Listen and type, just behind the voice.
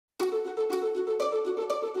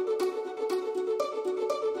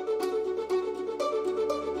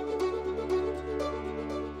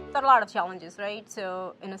there are a lot of challenges, right?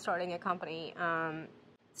 So in starting a company,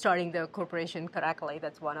 starting the corporation correctly,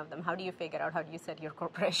 that's one of them. How do you figure out how do you set your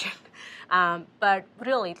corporation? But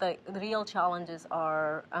really, the real challenges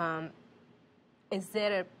are, is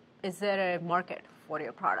there a market for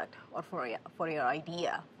your product or for your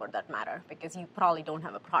idea, for that matter? Because you probably don't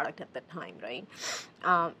have a product at that time, right?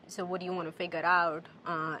 So what you want to figure out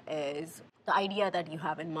is the idea that you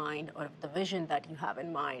have in mind, or the vision that you have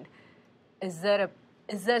in mind. Is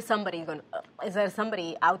there somebody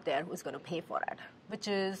out there who's going to pay for it? Which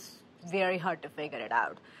is very hard to figure it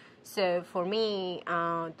out. So for me,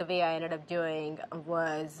 the way I ended up doing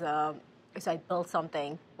was, is I built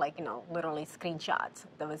something like, literally screenshots.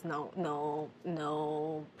 There was no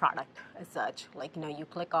product as such. Like, you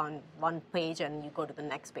click on one page and you go to the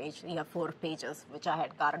next page. You have 4 pages, which I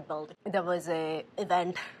had gotten built. There was a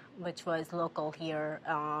event which was local here,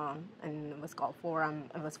 and it was called Forum.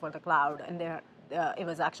 It was for the cloud, and it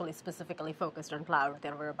was actually specifically focused on cloud.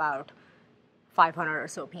 There were about 500 or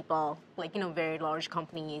so people, like, very large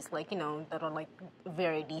companies, like, that are like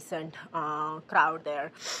very decent crowd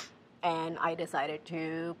there. And I decided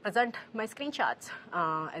to present my screenshots.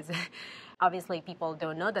 Obviously, people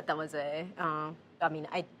don't know that was it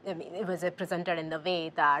was presented in the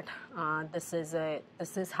way that this is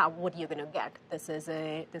what you're going to get. This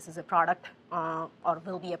is a product, or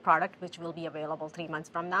will be a product which will be available 3 months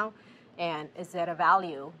from now. And is there a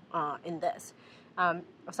value in this?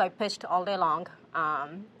 So I pitched all day long.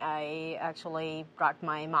 I actually brought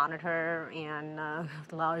my monitor and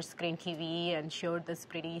large screen TV and showed this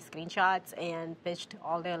pretty screenshots and pitched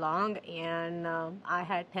all day long. And I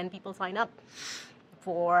had 10 people sign up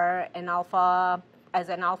for as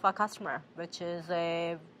an alpha customer, which is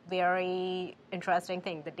a very interesting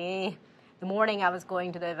thing. The morning I was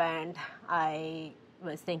going to the event, I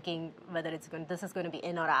was thinking whether this is going to be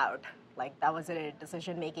in or out. Like, that was a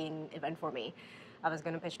decision-making event for me. I was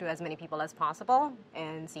going to pitch to as many people as possible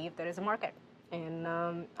and see if there is a market. And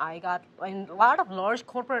I got a lot of large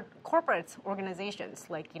corporate organizations,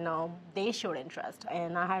 like, they showed interest.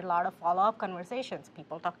 And I had a lot of follow-up conversations.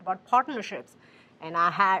 People talked about partnerships. And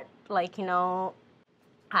I had, like,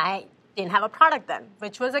 I didn't have a product then,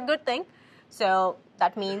 which was a good thing. So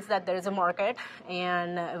that means that there is a market,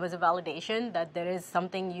 and it was a validation that there is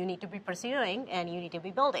something you need to be pursuing and you need to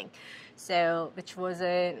be building. So, which was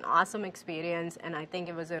an awesome experience, and I think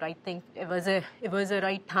it was the right thing. It was a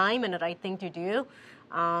right time and a right thing to do.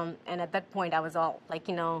 And at that point, I was all like,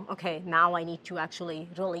 okay, now I need to actually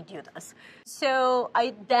really do this. So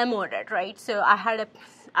I demoed it, right? So I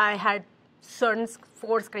had certain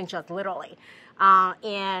 4 screenshots, literally.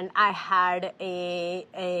 And I had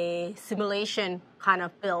a simulation kind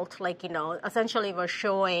of built, like, essentially was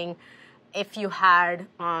showing if you had,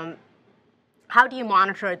 how do you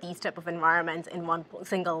monitor these type of environments in one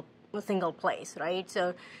single place, right?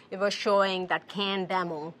 So it was showing that can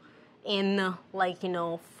demo in, like,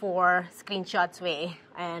 4 screenshots way,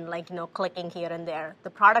 and, like, clicking here and there. The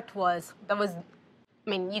product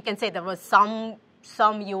you can say there was some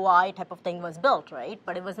UI type of thing was built, right?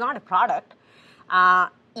 But it was not a product.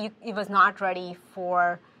 It was not ready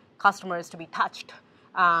for customers to be touched.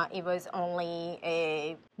 It was only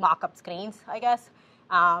a mock-up screens, I guess.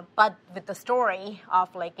 But with the story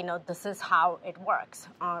of, like, this is how it works,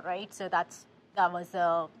 right? So that was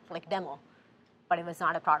a, like, demo, but it was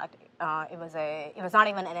not a product. It was not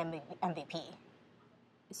even an MVP.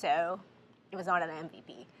 So it was not an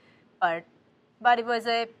MVP, but it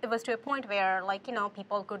was to a point where, like,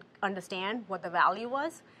 people could understand what the value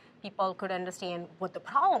was. People could understand what the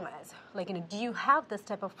problem is. Like, do you have this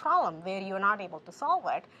type of problem where you're not able to solve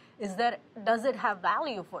it? Does it have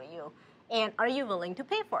value for you? And are you willing to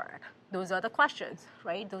pay for it? Those are the questions,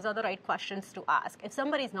 right? Those are the right questions to ask. If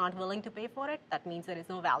somebody's not willing to pay for it, that means there is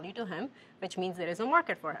no value to him, which means there is no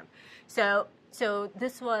market for him. So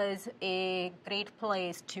this was a great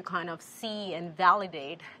place to kind of see and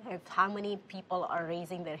validate how many people are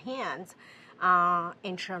raising their hands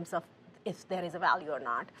in terms of if there is a value or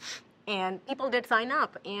not. And people did sign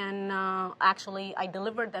up, and actually I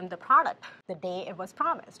delivered them the product the day it was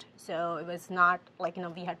promised. So it was not like,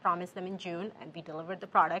 we had promised them in June, and we delivered the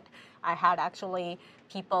product. I had actually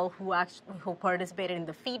people who participated in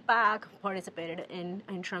the feedback, participated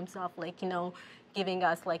in terms of, like, giving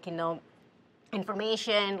us, like,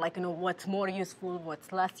 information, like, what's more useful,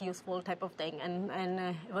 what's less useful type of thing, and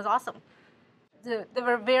it was awesome. They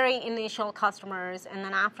were very initial customers, and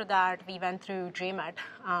then after that, we went through DreamIt.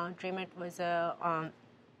 DreamIt was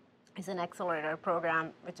is an accelerator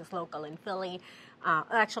program which is local in Philly.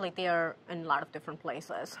 Actually, they are in a lot of different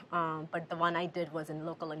places, but the one I did was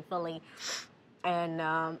local in Philly, and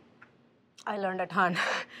I learned a ton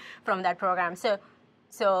from that program.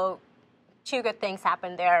 So two good things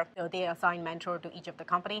happened there. So they assigned mentor to each of the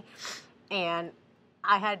company, and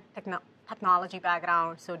I had technology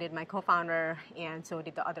background, so did my co-founder, and so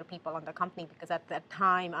did the other people on the company, because at that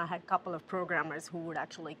time I had a couple of programmers who would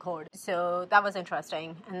actually code. So that was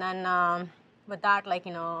interesting. And then with that,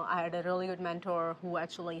 I had a really good mentor who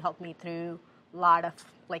actually helped me through a lot of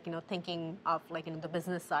thinking of the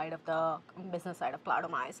business side of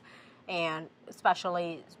Cloudamize, and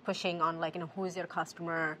especially pushing on who is your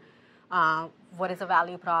customer, what is the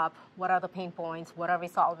value prop, what are the pain points, what are we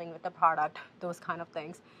solving with the product, those kind of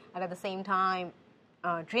things. And at the same time,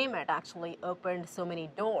 DreamIt actually opened so many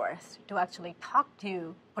doors to actually talk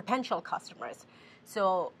to potential customers.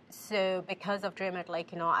 So because of DreamIt,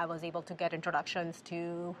 I was able to get introductions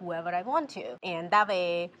to whoever I want to, and that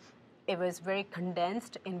way, it was very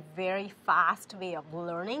condensed and very fast way of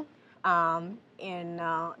learning. And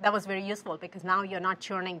that was very useful, because now you're not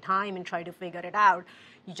churning time and try to figure it out.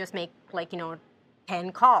 You just make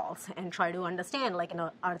 10 calls and try to understand,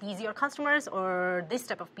 are these your customers, or this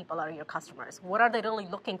type of people are your customers? What are they really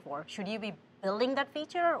looking for? Should you be building that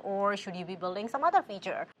feature, or should you be building some other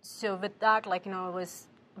feature? So with that,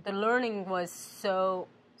 the learning was so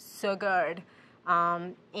good,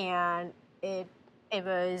 and it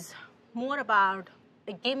was more about,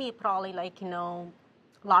 it gave me probably a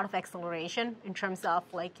lot of acceleration in terms of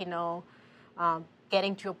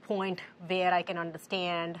getting to a point where I can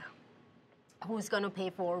understand who's going to pay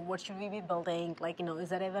for what should we be building, is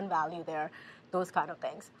there even value there, those kind of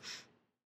things.